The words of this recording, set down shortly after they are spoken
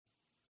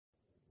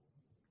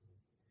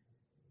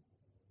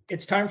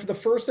It's time for the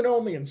first and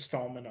only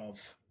installment of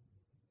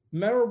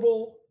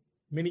Memorable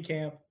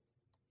Minicamp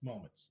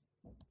Moments.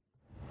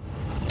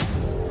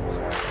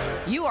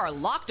 You are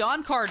Locked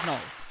On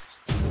Cardinals,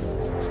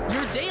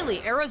 your daily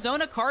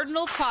Arizona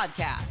Cardinals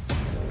podcast.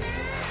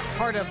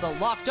 Part of the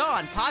Locked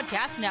On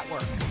Podcast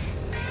Network,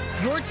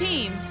 your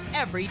team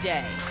every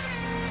day.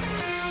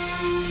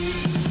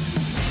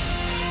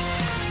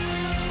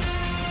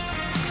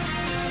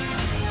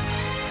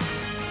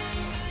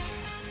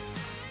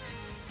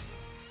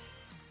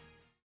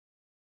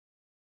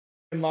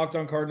 Locked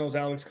On Cardinals,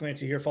 Alex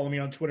Clancy here. Follow me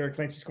on Twitter at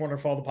Clancy's Corner.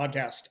 Follow the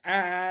podcast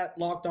at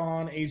Locked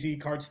On AZ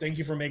Cards. Thank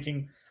you for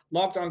making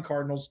Locked On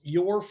Cardinals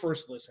your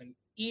first listen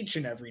each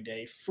and every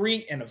day,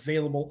 free and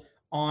available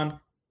on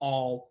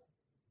all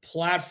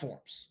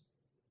platforms.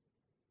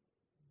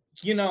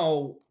 You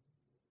know,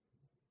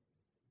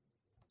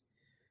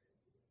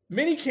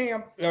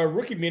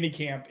 rookie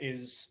minicamp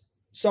is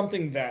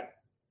something that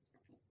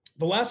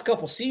the last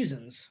couple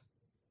seasons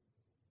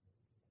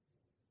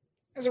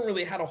hasn't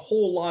really had a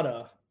whole lot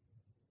of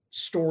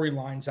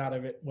storylines out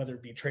of it, whether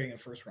it be trading a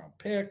first round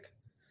pick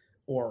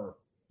or,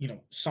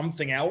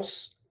 something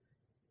else.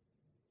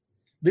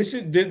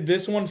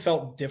 This one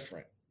felt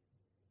different.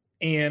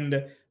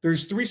 And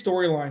there's three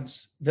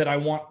storylines that I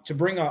want to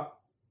bring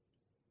up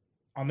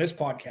on this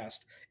podcast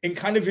and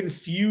kind of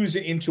infuse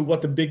it into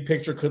what the big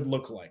picture could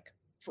look like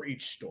for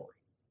each story.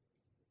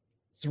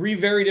 Three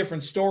very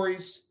different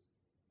stories.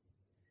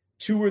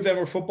 Two of them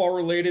are football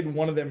related.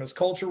 One of them is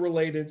culture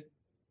related.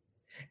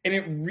 And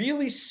it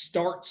really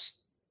starts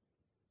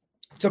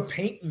to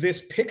paint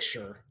this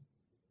picture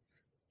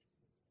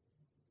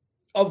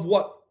of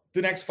what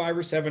the next 5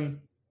 or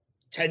 7,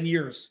 10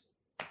 years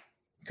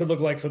could look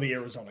like for the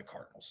Arizona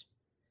Cardinals.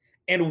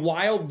 And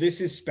while this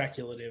is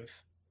speculative,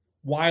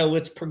 while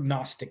it's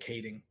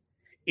prognosticating,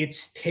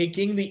 it's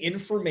taking the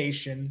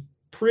information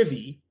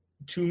privy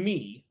to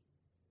me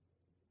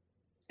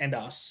and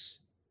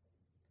us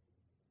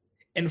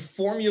and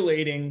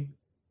formulating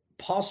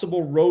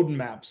possible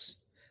roadmaps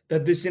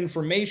that this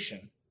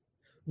information,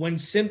 when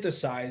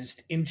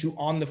synthesized into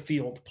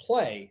on-the-field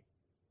play,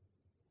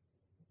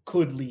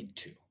 could lead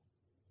to.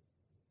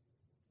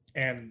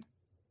 And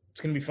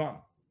it's going to be fun.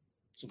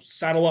 So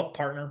saddle up,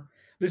 partner.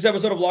 This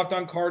episode of Locked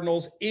On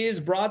Cardinals is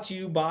brought to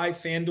you by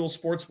FanDuel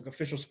Sportsbook,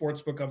 official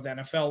sportsbook of the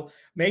NFL.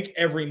 Make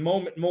every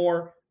moment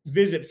more.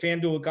 Visit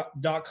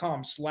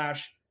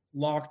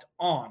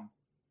FanDuel.com/lockedon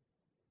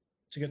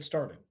to get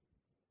started.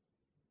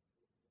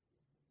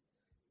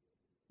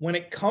 When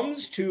it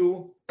comes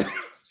to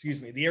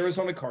the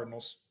Arizona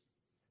Cardinals,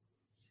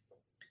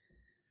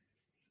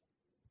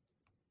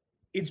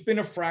 it's been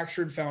a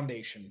fractured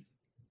foundation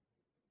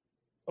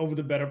over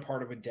the better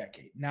part of a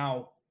decade.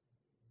 Now,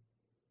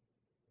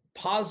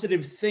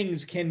 positive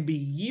things can be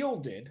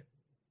yielded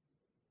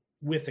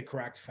with a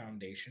cracked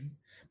foundation,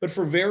 but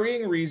for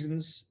varying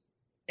reasons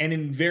and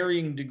in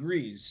varying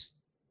degrees,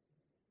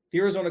 the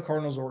Arizona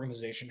Cardinals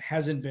organization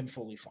hasn't been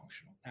fully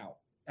functional. Now,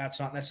 that's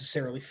not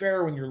necessarily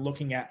fair when you're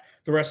looking at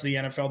the rest of the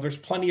NFL. There's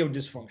plenty of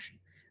dysfunction.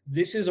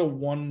 This is a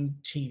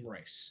one-team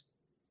race.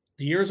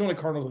 The Arizona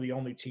Cardinals are the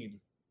only team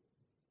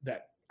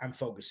that I'm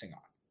focusing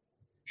on.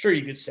 Sure,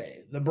 you could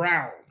say the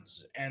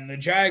Browns and the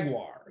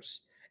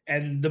Jaguars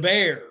and the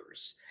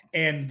Bears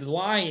and the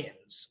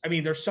Lions. I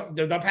mean, they're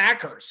the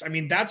Packers. I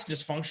mean, that's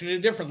dysfunction at a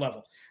different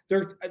level.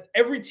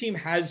 Every team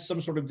has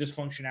some sort of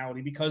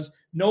dysfunctionality because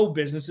no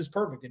business is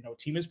perfect and no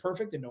team is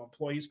perfect and no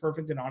employee is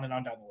perfect and on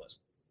down the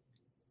list.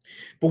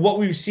 But what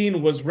we've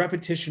seen was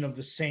repetition of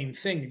the same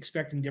thing,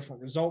 expecting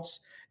different results.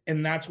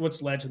 And that's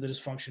what's led to the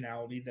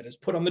dysfunctionality that is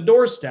put on the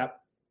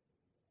doorstep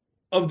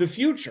of the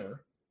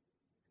future,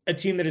 a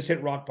team that has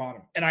hit rock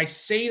bottom. And I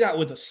say that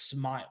with a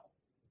smile.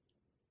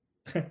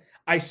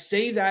 I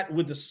say that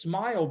with a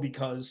smile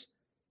because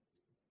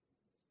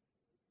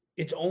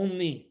it's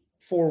only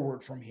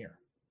forward from here.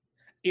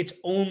 It's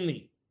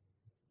only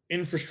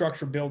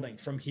infrastructure building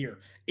from here.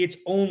 It's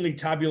only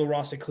tabula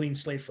rasa, clean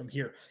slate from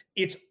here.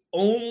 It's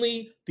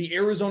only the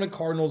Arizona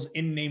Cardinals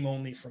in name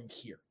only from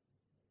here.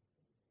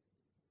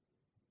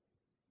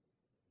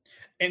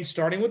 And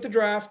starting with the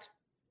draft,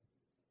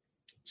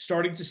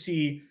 starting to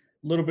see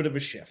a little bit of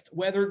a shift,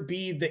 whether it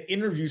be the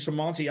interviews from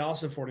Monty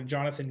Ossenfort and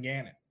Jonathan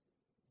Gannon,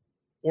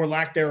 or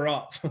lack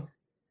thereof,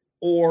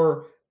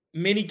 or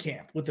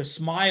minicamp with the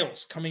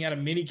smiles coming out of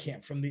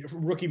minicamp from the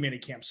rookie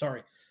minicamp,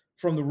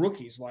 from the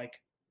rookies. Like,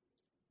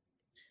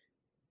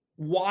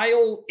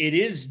 while it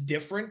is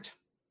different,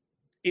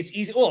 it's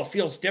easy. Well, it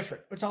feels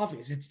different. It's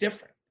obvious. It's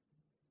different.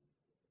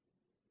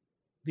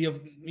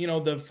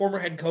 The former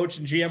head coach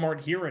and GM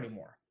aren't here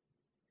anymore.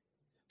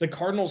 The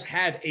Cardinals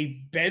had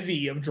a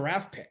bevy of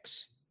draft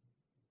picks,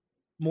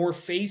 more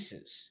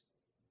faces,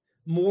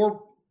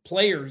 more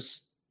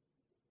players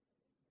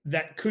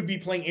that could be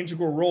playing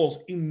integral roles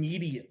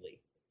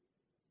immediately.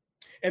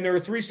 And there are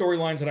three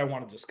storylines that I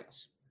want to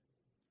discuss.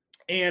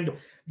 And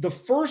the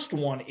first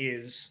one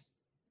is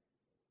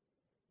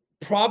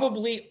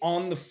probably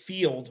on the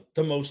field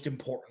the most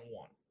important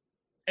one.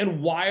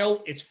 And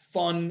while it's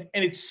fun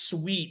and it's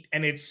sweet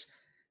and it's,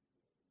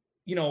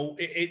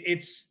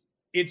 it's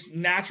it's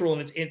natural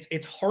and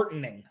it's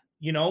heartening.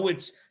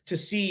 It's to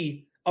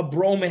see a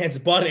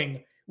bromance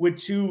budding with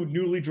two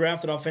newly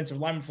drafted offensive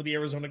linemen for the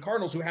Arizona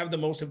Cardinals who have the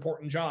most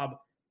important job,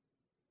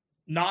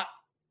 not,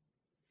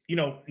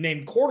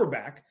 named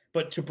quarterback,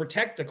 but to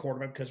protect the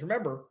quarterback. Because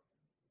remember,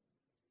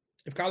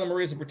 if Kyler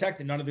Murray isn't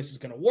protected, none of this is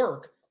going to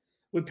work.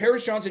 With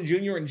Paris Johnson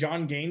Jr. and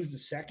John Gaines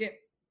II,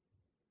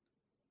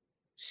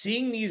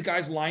 seeing these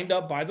guys lined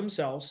up by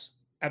themselves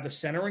at the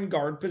center and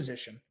guard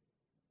position,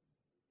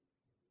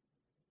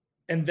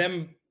 and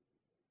them,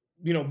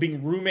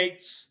 being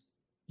roommates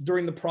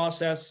during the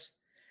process,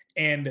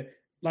 and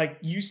like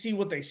you see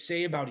what they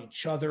say about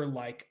each other,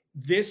 like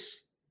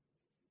this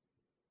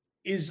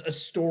is a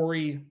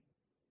story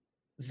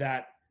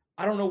that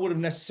I don't know would have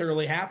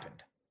necessarily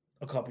happened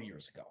a couple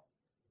years ago.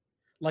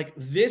 Like,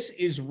 this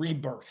is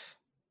rebirth.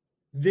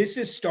 This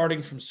is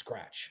starting from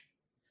scratch.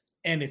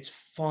 And it's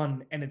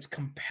fun and it's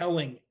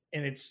compelling.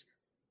 And it's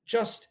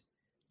just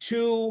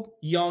two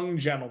young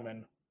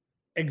gentlemen,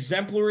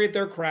 exemplary at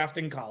their craft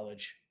in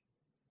college,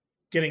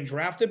 getting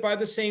drafted by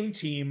the same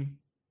team.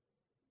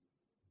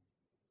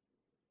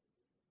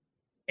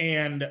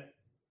 And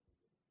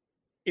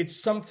it's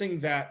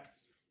something that,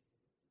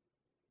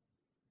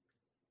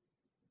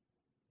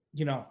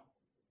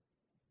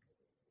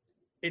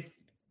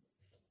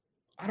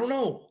 I don't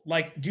know.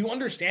 Like, do you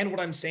understand what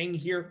I'm saying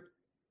here?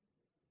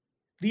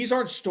 These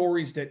aren't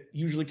stories that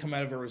usually come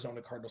out of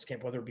Arizona Cardinals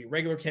camp, whether it be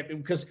regular camp,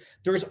 because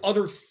there's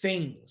other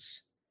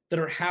things that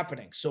are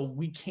happening. So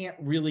we can't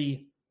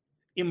really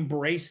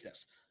embrace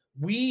this.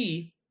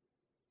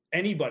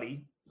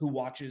 Anybody who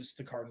watches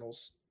the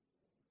Cardinals,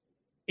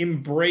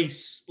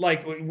 embrace,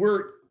 like,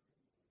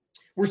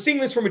 we're seeing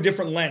this from a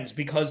different lens,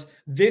 because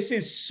this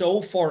is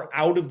so far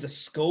out of the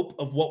scope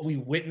of what we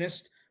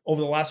witnessed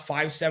over the last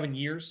 5-7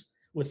 years,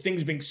 with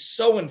things being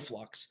so in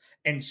flux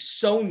and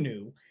so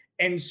new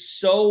and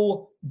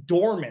so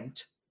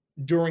dormant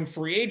during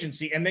free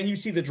agency. And then you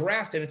see the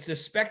draft and it's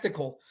this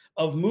spectacle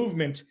of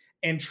movement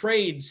and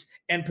trades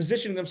and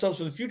positioning themselves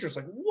for the future. It's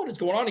like, what is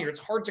going on here?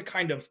 It's hard to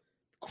kind of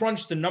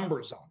crunch the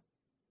numbers on.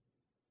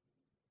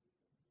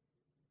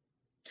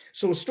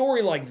 So a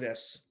story like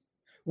this,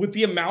 with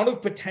the amount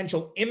of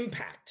potential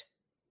impact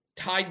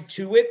tied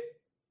to it,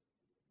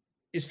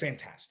 is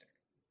fantastic.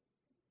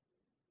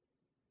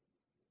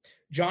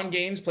 John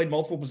Gaines played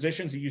multiple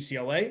positions at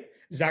UCLA.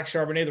 Zach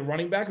Charbonnet, the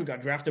running back who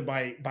got drafted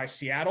by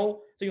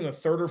Seattle, I think in the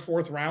 3rd or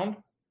 4th round,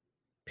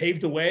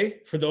 paved the way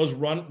for those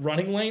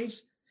running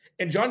lanes.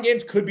 And John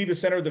Gaines could be the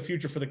center of the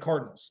future for the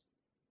Cardinals.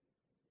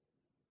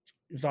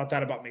 You thought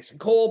that about Mason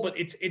Cole, but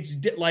it's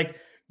like,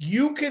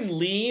 you can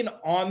lean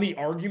on the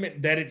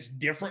argument that it's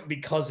different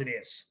because it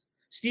is.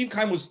 Steve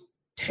Keim was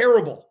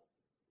terrible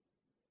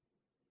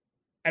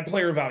at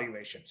player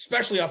evaluation,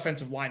 especially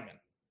offensive linemen.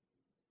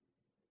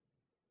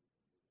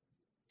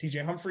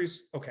 TJ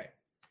Humphries, okay.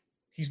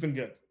 He's been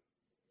good.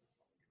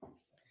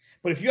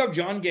 But if you have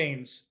John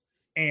Gaines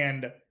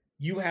and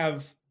you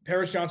have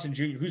Paris Johnson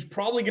Jr., who's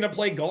probably going to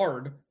play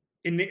guard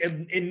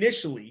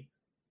initially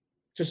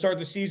to start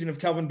the season if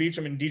Kelvin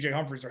Beachum and DJ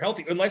Humphries are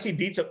healthy, unless he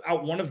beats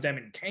out one of them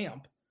in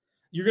camp,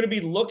 you're going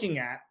to be looking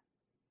at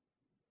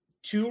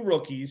two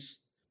rookies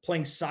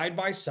playing side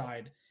by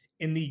side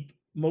in the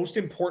most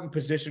important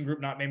position group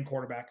not named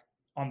quarterback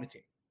on the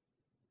team.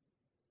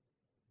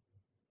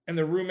 And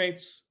they're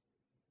roommates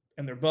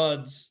and they're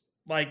buds.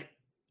 Like,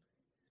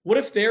 what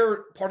if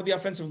they're part of the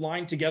offensive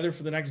line together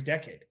for the next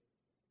decade?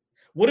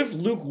 What if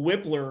Luke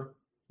Whippler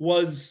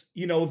was,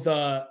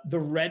 the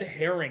red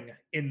herring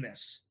in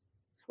this?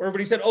 Or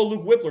everybody said, oh,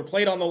 Luke Whippler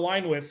played on the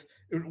line with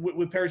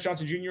Paris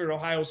Johnson Jr. at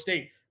Ohio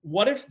State.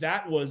 What if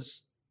that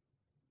was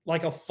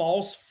like a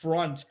false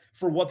front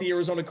for what the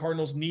Arizona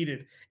Cardinals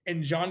needed?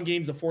 And John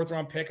Gaines, the 4th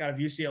round pick out of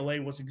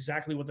UCLA, was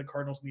exactly what the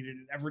Cardinals needed in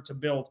an effort to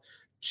build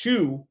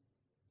 2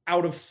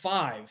 out of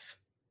 5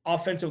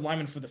 offensive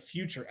linemen for the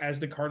future as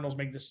the Cardinals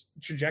make this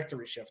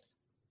trajectory shift.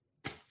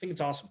 I think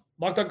it's awesome.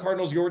 Locked On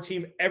Cardinals, your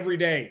team every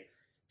day.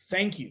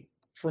 Thank you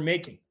for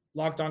making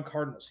Locked On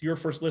Cardinals your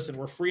first listen.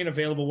 We're free and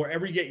available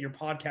wherever you get your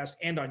podcast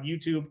and on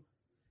YouTube.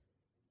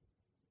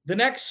 The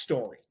next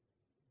story,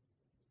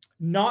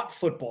 not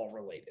football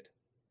related,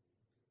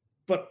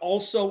 but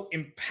also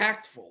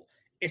impactful,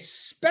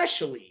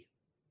 especially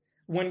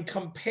when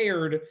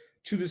compared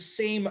to the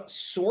same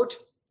sort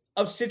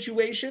of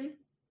situation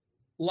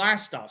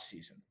last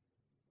offseason.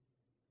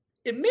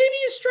 It may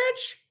be a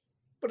stretch,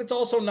 but it's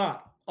also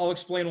not. I'll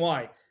explain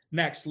why.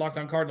 Next, Locked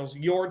On Cardinals,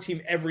 your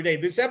team every day.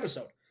 This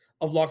episode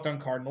of Locked On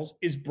Cardinals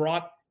is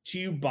brought to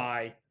you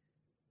by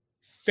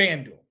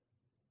FanDuel.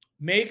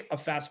 Make a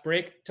fast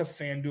break to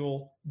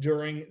FanDuel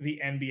during the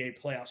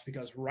NBA playoffs,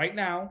 because right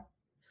now,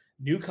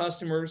 new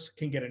customers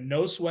can get a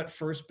no-sweat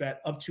first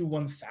bet up to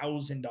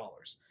 $1,000.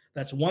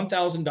 That's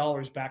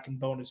 $1,000 back in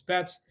bonus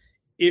bets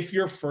if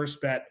your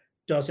first bet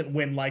doesn't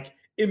win. Like,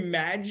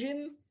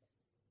 imagine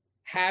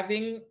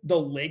having the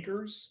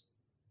Lakers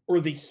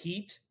or the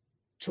Heat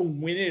to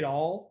win it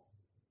all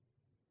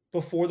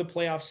before the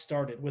playoffs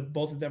started, with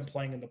both of them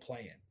playing in the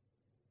play-in.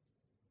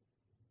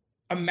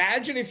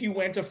 Imagine if you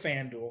went to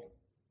FanDuel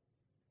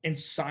and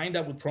signed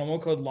up with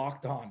promo code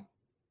Locked On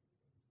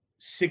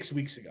 6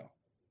 weeks ago,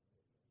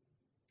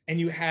 and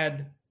you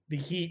had the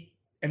Heat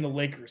and the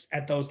Lakers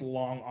at those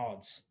long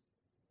odds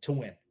to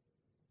win,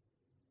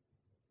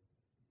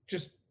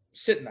 just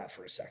sit in that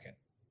for a second.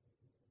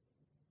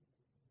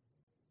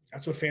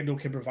 That's what FanDuel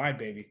can provide,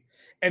 baby.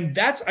 And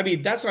that's not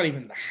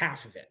even the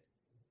half of it.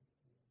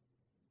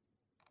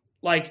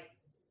 Like,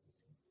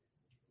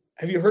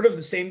 have you heard of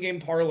the same game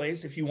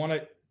parlays? If you want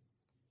to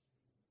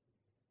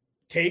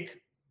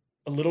take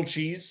a little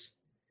cheese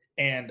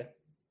and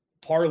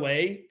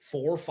parlay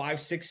 4,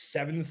 5, 6,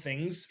 7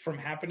 things from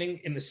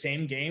happening in the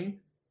same game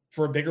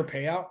for a bigger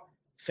payout,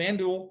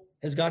 FanDuel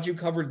has got you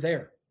covered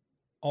there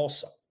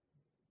also.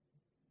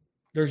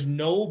 There's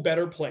no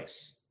better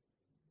place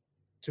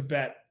to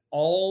bet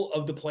all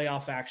of the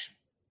playoff action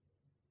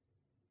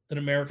than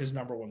America's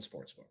 #1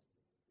 sportsbook.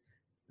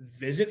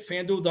 Visit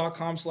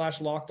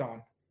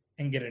FanDuel.com/lockedon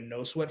and get a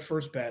no-sweat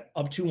first bet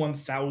up to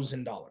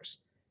 $1,000.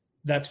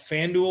 That's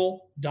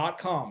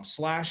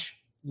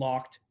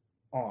FanDuel.com/lockedon.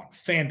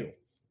 FanDuel,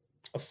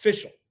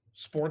 official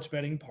sports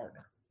betting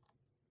partner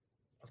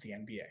of the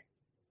NBA.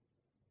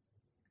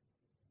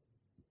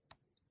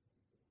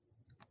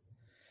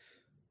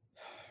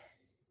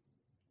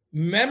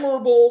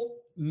 Memorable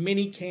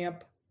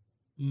minicamp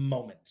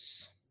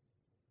moments.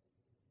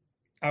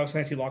 Alex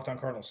Nancy, Locked On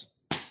Cardinals.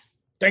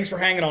 Thanks for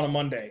hanging on a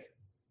Monday.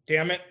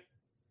 Damn it.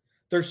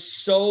 There's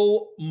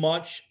so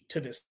much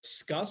to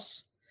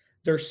discuss.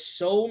 There's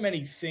so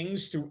many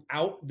things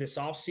throughout this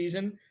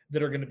offseason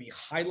that are going to be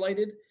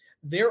highlighted.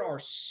 There are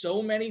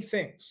so many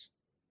things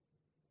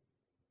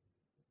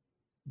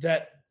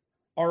that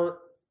are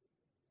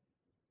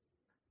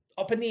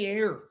up in the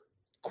air,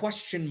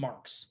 question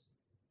marks.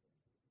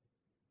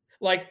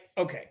 Like,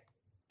 okay.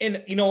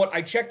 And you know what?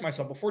 I checked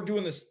myself before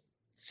doing this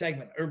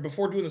segment or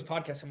before doing this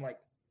podcast. I'm like,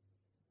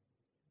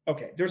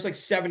 okay, there's like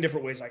 7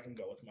 different ways I can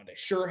go with Monday.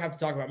 Sure, have to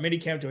talk about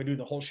minicamp. Do I do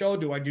the whole show?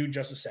 Do I do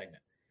just a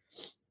segment?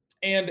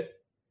 And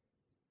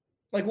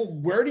like, well,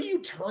 where do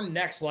you turn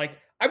next? Like,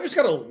 I've just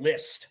got a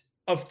list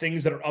of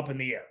things that are up in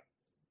the air.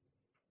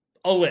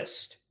 A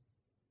list.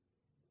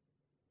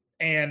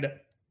 And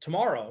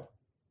tomorrow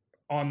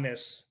on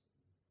this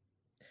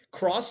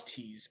cross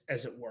tease,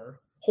 as it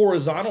were,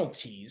 horizontal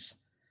tease,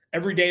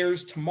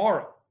 everydayers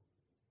tomorrow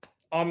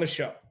on the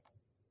show,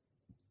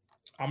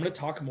 I'm going to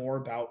talk more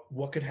about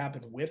what could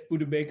happen with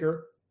Budda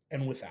Baker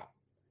and without,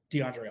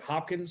 DeAndre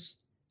Hopkins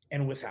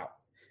and without,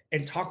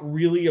 and talk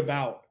really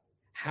about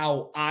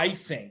how I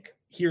think,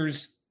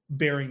 here's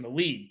bearing the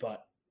lead,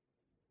 but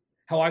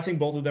how I think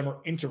both of them are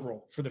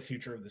integral for the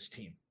future of this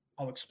team.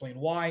 I'll explain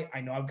why.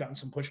 I know I've gotten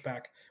some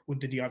pushback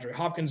with the DeAndre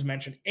Hopkins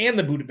mention and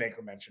the Budda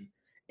Baker mention,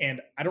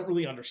 and I don't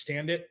really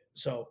understand it.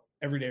 So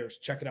everydayers,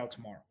 check it out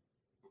tomorrow.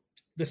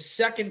 The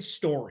second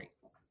story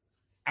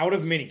out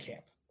of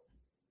minicamp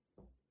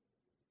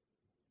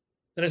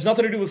that has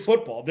nothing to do with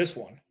football, this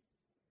one,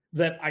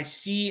 that I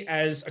see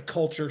as a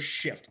culture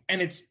shift.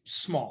 And it's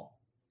small.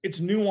 It's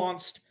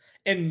nuanced.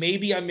 And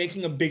maybe I'm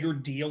making a bigger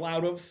deal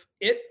out of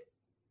it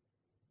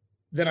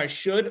than I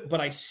should,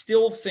 but I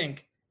still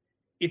think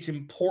it's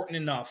important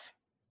enough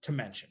to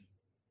mention.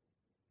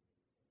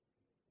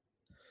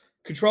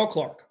 Contrell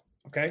Clark,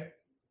 okay?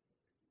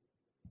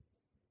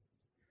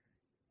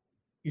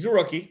 He's a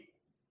rookie,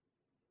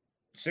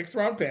 6th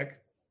round pick,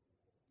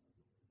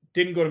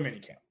 didn't go to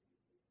minicamp.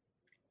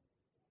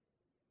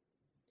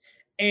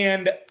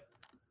 And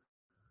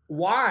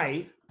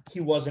why he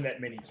wasn't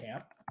at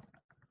minicamp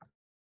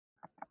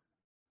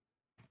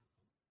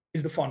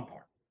is the fun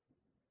part.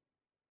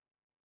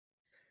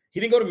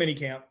 He didn't go to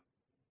minicamp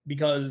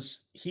because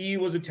he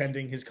was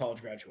attending his college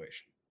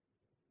graduation.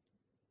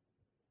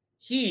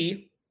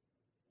 He,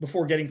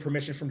 before getting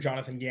permission from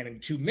Jonathan Gannon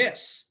to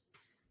miss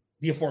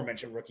the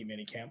aforementioned rookie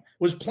minicamp,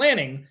 was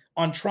planning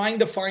on trying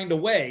to find a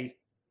way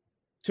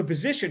to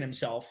position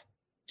himself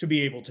to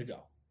be able to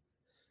go.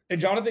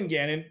 And Jonathan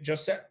Gannon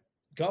just said,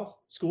 go.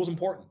 School's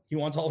important. He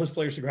wants all of his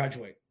players to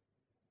graduate.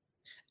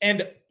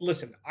 And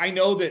listen, I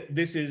know that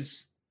this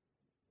is,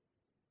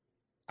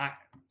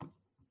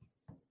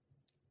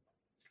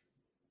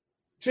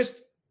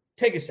 just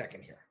take a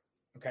second here,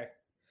 okay?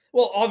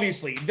 Well,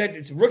 obviously, that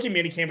it's rookie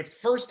minicamp. It's the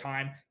first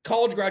time,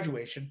 college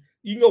graduation.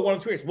 You can go one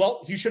of 2 ways.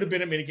 Well, he should have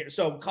been at minicamp.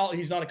 So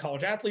he's not a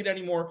college athlete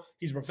anymore.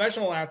 He's a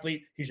professional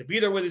athlete. He should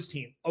be there with his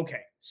team. Okay,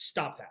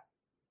 stop that.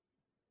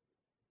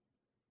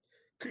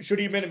 Should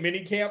he have been at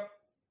minicamp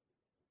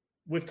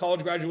with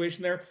college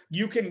graduation there?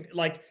 You can,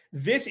 like,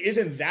 this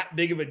isn't that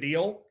big of a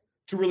deal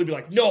to really be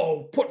like,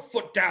 no, put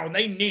foot down.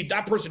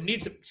 That person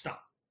needs to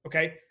stop,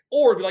 okay?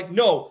 Or be like,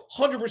 no,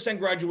 100%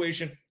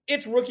 graduation.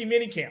 It's rookie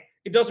minicamp.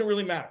 It doesn't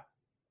really matter.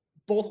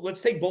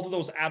 Let's take both of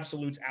those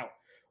absolutes out.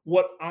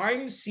 What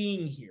I'm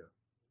seeing here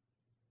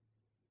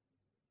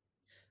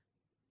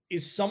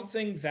is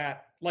something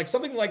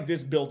like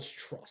this builds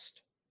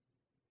trust.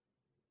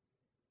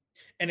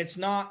 And it's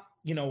not,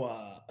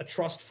 a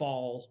trust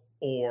fall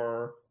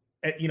or,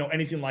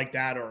 anything like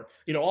that, or,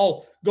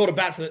 I'll go to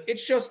bat for that.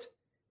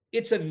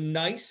 It's a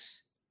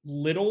nice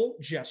little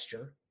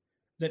gesture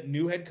that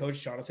new head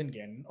coach Jonathan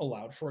Gannon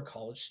allowed for a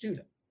college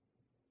student.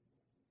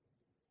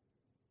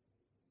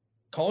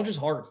 College is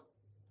hard.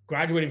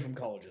 Graduating from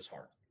college is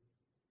hard.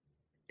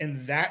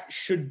 And that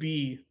should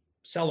be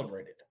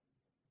celebrated.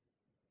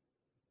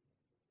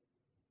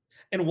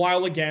 And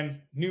while,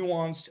 again,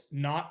 nuanced,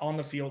 not on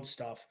the field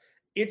stuff,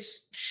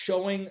 it's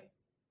showing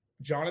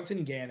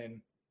Jonathan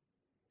Gannon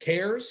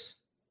cares.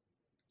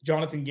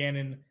 Jonathan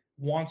Gannon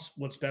wants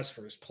what's best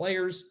for his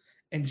players.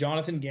 And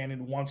Jonathan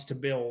Gannon wants to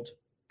build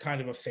kind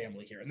of a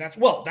family here. And that's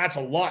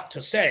a lot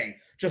to say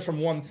just from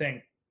one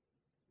thing.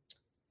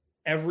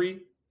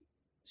 Every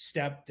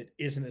step that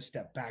isn't a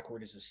step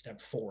backward is a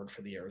step forward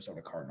for the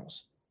Arizona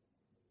Cardinals.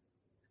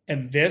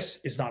 And this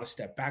is not a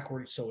step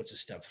backward, so it's a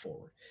step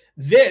forward.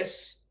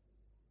 This,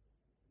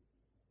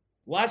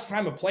 last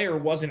time a player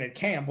wasn't at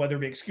camp, whether it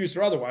be excuse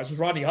or otherwise, was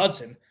Rodney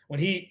Hudson when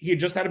he had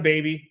just had a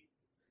baby.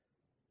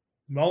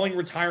 Mulling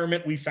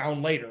retirement, we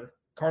found later.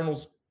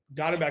 Cardinals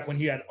got him back when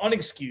he had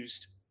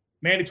unexcused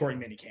mandatory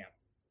minicamp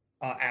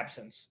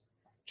absence.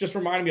 Just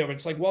reminded me of it.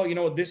 It's like, well, you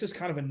know what? This is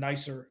kind of a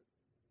nicer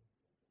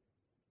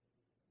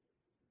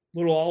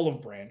little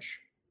olive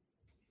branch,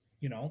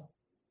 you know,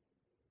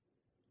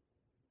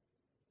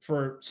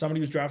 for somebody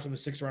who's drafted in the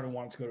 6th round and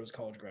wanted to go to his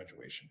college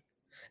graduation.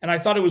 And I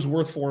thought it was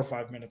worth 4 or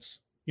 5 minutes.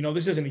 You know,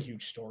 this isn't a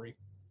huge story.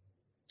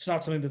 It's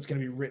not something that's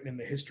going to be written in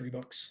the history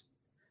books.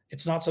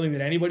 It's not something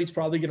that anybody's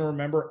probably going to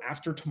remember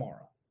after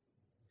tomorrow.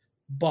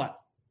 But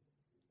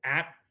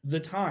at the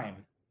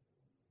time,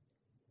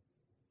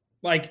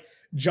 like,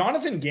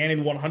 Jonathan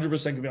Gannon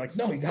 100% could be like,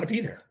 no, you got to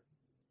be there.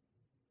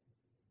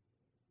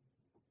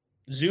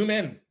 Zoom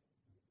in.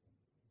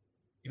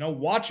 You know,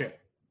 watch it.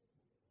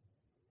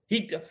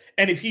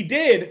 And if he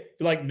did,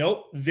 be like,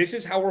 nope, this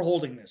is how we're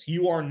holding this.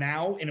 You are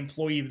now an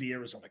employee of the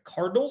Arizona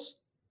Cardinals.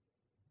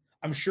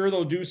 I'm sure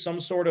they'll do some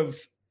sort of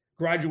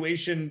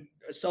graduation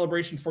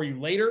celebration for you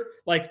later.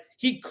 Like,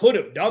 he could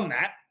have done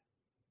that.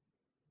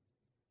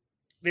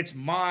 This is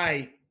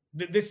my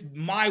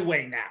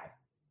way now.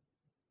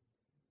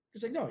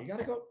 He's like, no, you got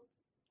to go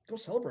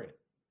celebrate it.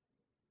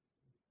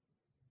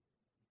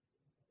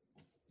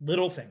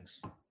 Little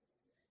things.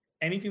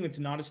 Anything that's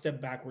not a step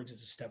backwards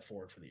is a step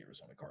forward for the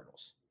Arizona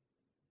Cardinals,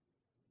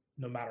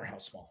 no matter how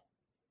small.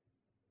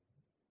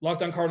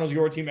 Locked On Cardinals,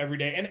 your team every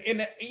day.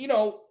 And you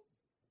know,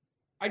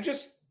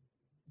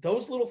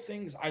 those little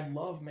things I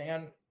love,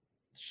 man.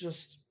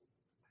 It's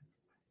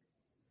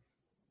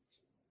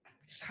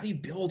how you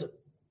build it.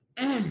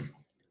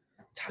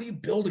 It's how you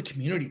build a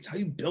community. It's how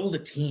you build a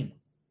team.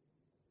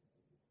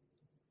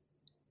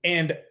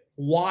 And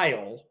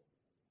while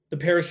the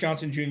Paris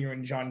Johnson Jr.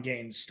 and John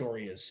Gaines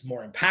story is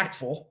more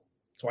impactful,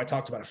 so I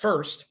talked about it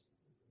first,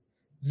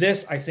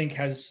 this, I think,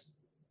 has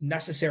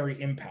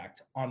necessary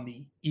impact on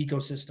the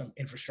ecosystem,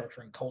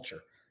 infrastructure, and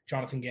culture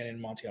Jonathan Gannon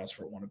and Monty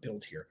Osfort want to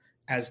build here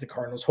as the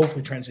Cardinals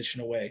hopefully transition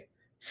away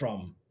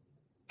from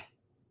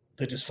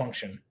the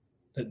dysfunction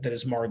that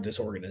has marred this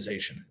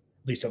organization,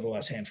 at least over the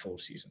last handful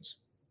of seasons.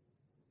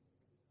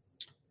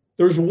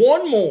 There's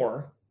one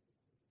more,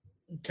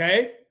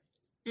 okay,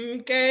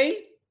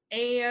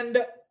 and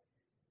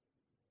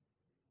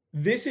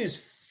this is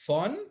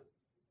fun.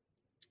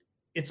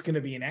 It's going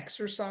to be an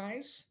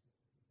exercise.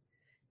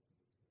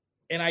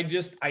 And I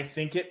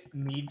think it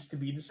needs to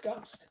be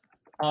discussed.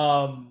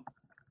 Locked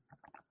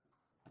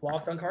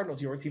On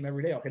Cardinals, your team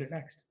every day. I'll hit it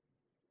next.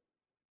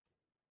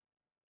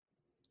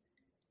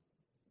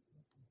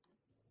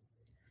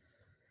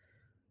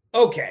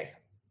 Okay.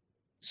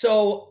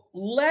 So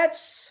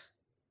let's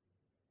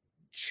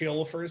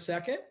chill for a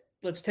second.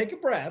 Let's take a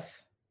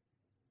breath.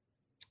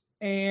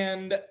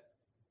 And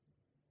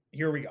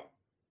here we go.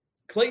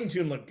 Clayton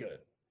Tune looked good.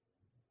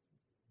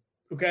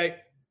 Okay.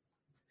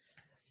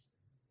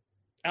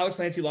 Alex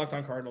Clancy, Locked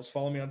On Cardinals.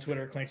 Follow me on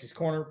Twitter, Clancy's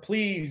Corner.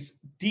 Please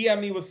DM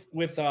me with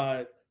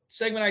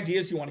segment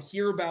ideas you want to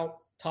hear about,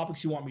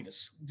 topics you want me to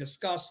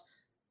discuss.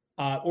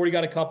 Already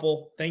got a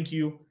couple. Thank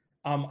you.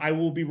 I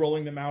will be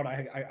rolling them out.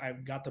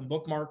 I've got them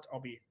bookmarked. I'll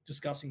be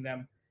discussing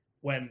them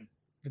when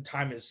the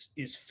time is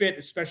fit,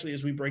 especially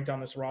as we break down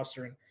this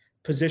roster and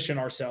position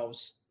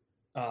ourselves,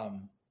 to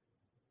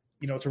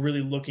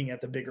really looking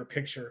at the bigger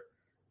picture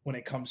when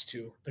it comes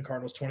to the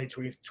Cardinals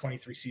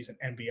 2023 season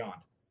and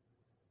beyond.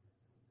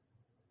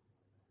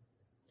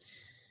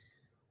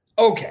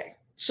 Okay,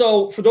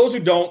 so for those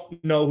who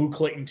don't know who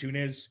Clayton Tune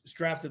is, he was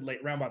drafted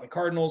late round by the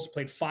Cardinals,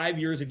 played 5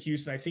 years in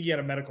Houston. I think he had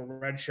a medical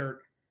red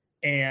shirt,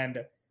 and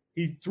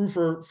he threw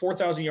for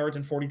 4,000 yards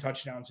and 40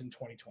 touchdowns in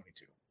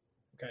 2022.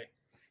 Okay,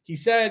 he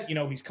said,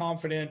 he's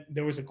confident.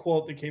 There was a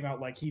quote that came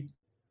out like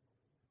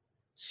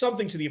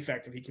something to the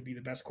effect that he could be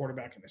the best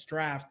quarterback in this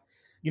draft.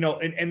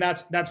 And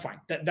that's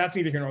fine. That's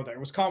neither here nor there. It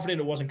was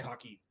confident. It wasn't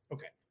cocky.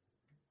 Okay.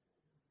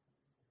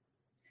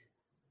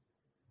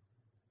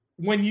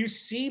 When you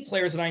see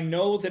players, and I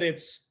know that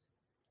it's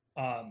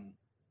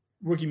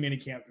rookie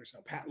minicamp, there's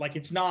no pat, like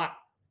it's not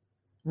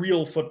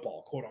real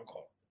football, quote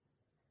unquote.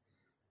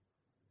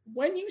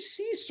 When you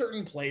see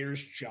certain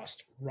players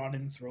just run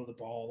and throw the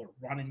ball, or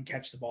run and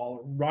catch the ball,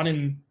 or run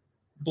and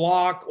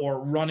block,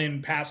 or run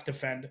and pass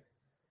defend,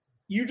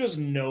 you just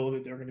know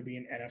that they're going to be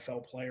an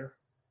NFL player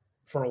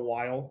for a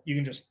while. You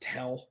can just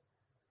tell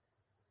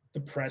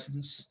the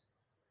presence.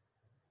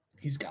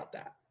 He's got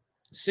that.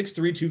 6'3",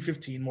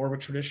 215, more of a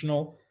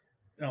traditional,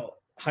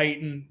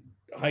 height and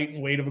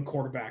weight of a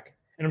quarterback.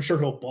 And I'm sure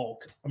he'll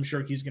bulk. I'm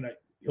sure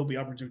he'll be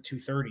upwards of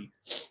 230.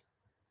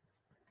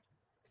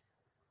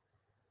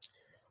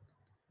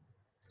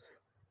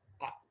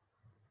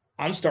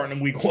 I'm starting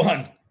in week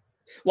 1.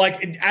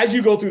 Like, as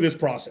you go through this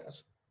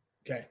process,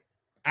 okay,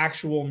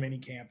 actual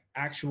minicamp,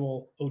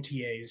 actual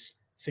OTAs,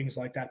 things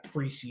like that,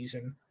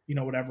 preseason,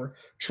 whatever.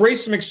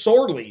 Trace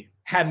McSorley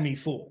had me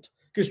fooled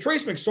because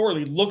Trace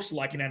McSorley looks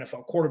like an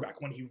NFL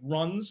quarterback when he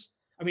runs.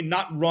 I mean,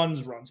 not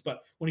runs, but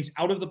when he's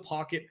out of the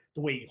pocket,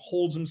 the way he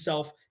holds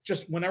himself,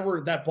 just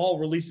whenever that ball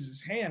releases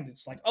his hand,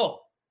 it's like, oh,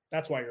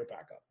 that's why you're a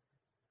backup.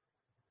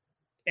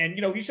 And,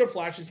 he showed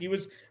flashes. He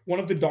was one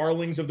of the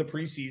darlings of the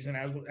preseason,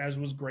 as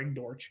was Greg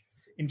Dortch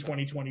in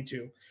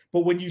 2022.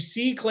 But when you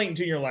see Clayton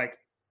Tune, you're like,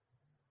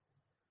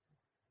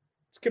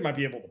 this kid might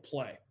be able to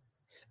play.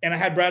 And I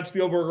had Brad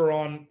Spielberger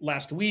on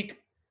last week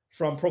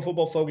from Pro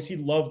Football Focus. He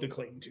loved the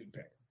Clayton Tune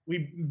pick.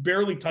 We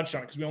barely touched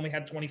on it because we only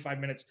had 25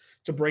 minutes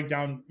to break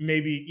down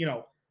maybe,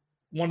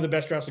 one of the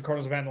best drafts the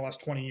Cardinals have had in the last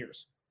 20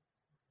 years.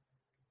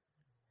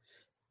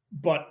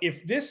 But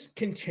if this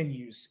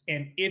continues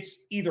and it's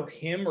either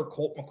him or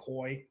Colt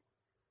McCoy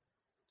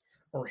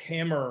or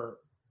him or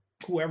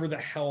whoever the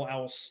hell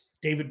else,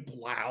 David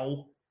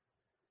Blau.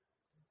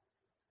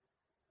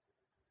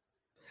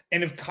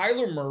 And if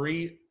Kyler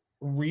Murray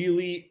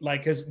really,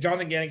 because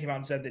Jonathan Gannon came out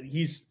and said that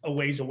he's a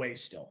ways away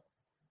still.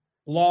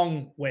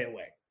 Long way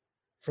away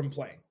from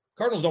playing.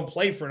 Cardinals don't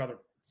play for another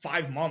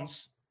 5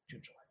 months.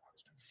 June, July,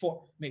 August,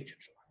 May, June,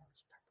 July,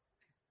 August.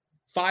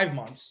 5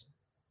 months.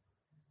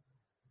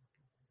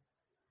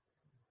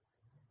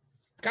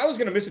 If Kyler's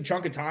going to miss a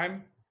chunk of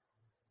time,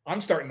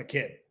 I'm starting the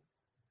kid.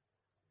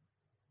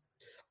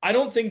 I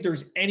don't think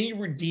there's any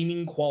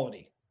redeeming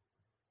quality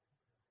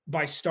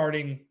by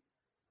starting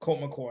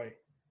Colt McCoy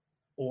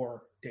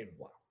or David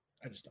Blau.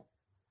 I just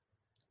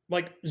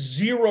don't.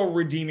 Zero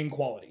redeeming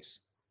qualities.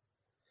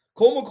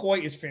 Colt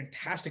McCoy is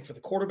fantastic for the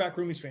quarterback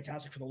room. He's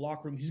fantastic for the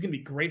locker room. He's going to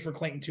be great for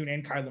Clayton Tune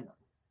and Kyler Murray.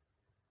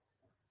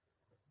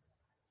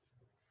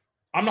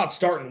 I'm not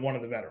starting one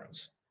of the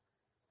veterans.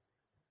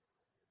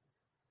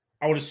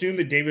 I would assume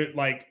that David,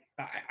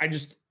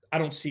 I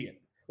don't see it.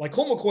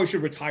 Colt McCoy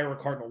should retire a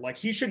Cardinal.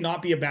 He should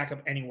not be a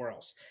backup anywhere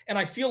else. And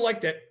I feel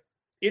like that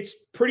it's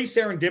pretty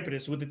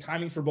serendipitous with the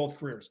timing for both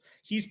careers.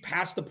 He's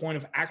past the point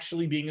of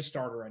actually being a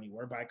starter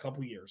anywhere by a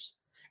couple years.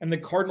 And the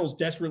Cardinals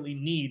desperately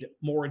need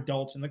more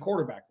adults in the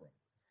quarterback room.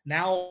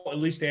 Now, at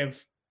least they have,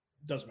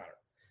 doesn't matter.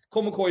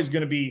 Colt McCoy is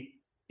going to be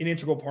an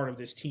integral part of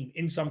this team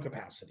in some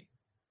capacity.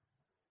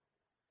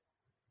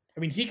 I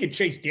mean, he could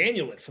chase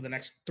Daniel it for the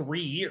next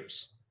 3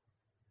 years.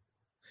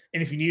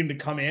 And if you need him to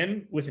come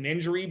in with an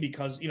injury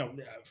because,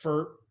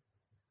 for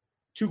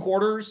 2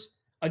 quarters,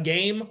 a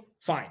game,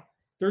 fine.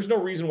 There's no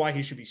reason why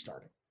he should be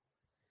starting.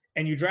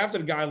 And you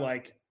drafted a guy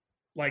like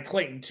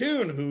Clayton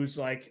Tune, who's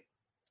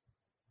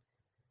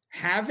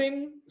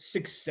having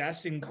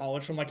success in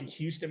college from a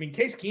Houston. I mean,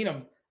 Case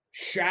Keenum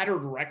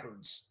shattered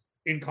records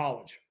in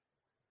college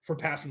for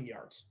passing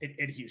yards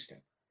at Houston.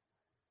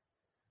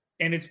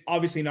 And it's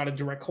obviously not a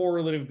direct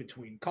correlative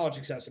between college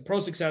success and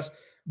pro success.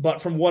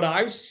 But from what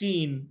I've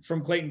seen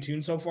from Clayton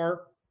Tune so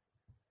far,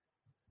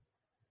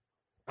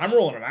 I'm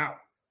rolling him out.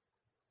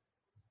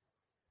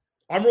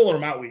 I'm rolling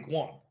him out week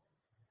 1.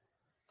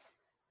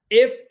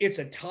 If it's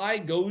a tie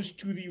goes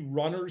to the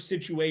runner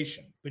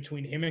situation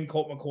between him and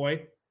Colt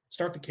McCoy,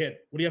 start the kid.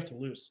 What do you have to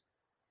lose?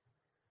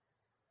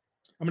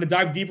 I'm going to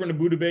dive deeper into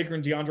Budda Baker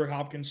and DeAndre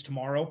Hopkins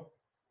tomorrow.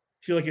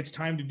 I feel like it's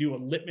time to do a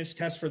litmus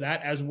test for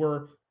that as we're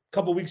a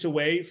couple weeks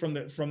away from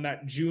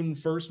that June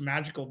 1st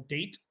magical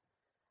date.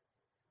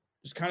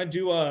 Just kind of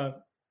do a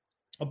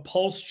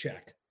pulse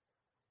check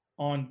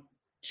on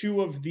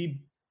 2 of the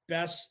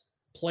best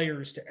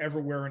players to ever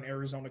wear an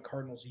Arizona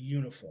Cardinals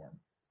uniform. I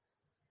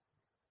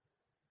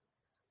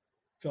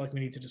feel like we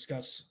need to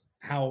discuss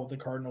how the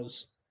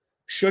Cardinals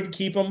should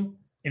keep them,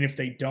 and if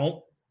they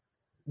don't,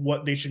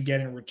 what they should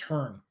get in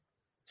return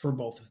for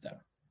both of them.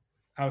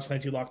 Alex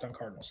Knighty, Locked On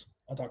Cardinals.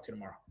 I'll talk to you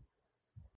tomorrow.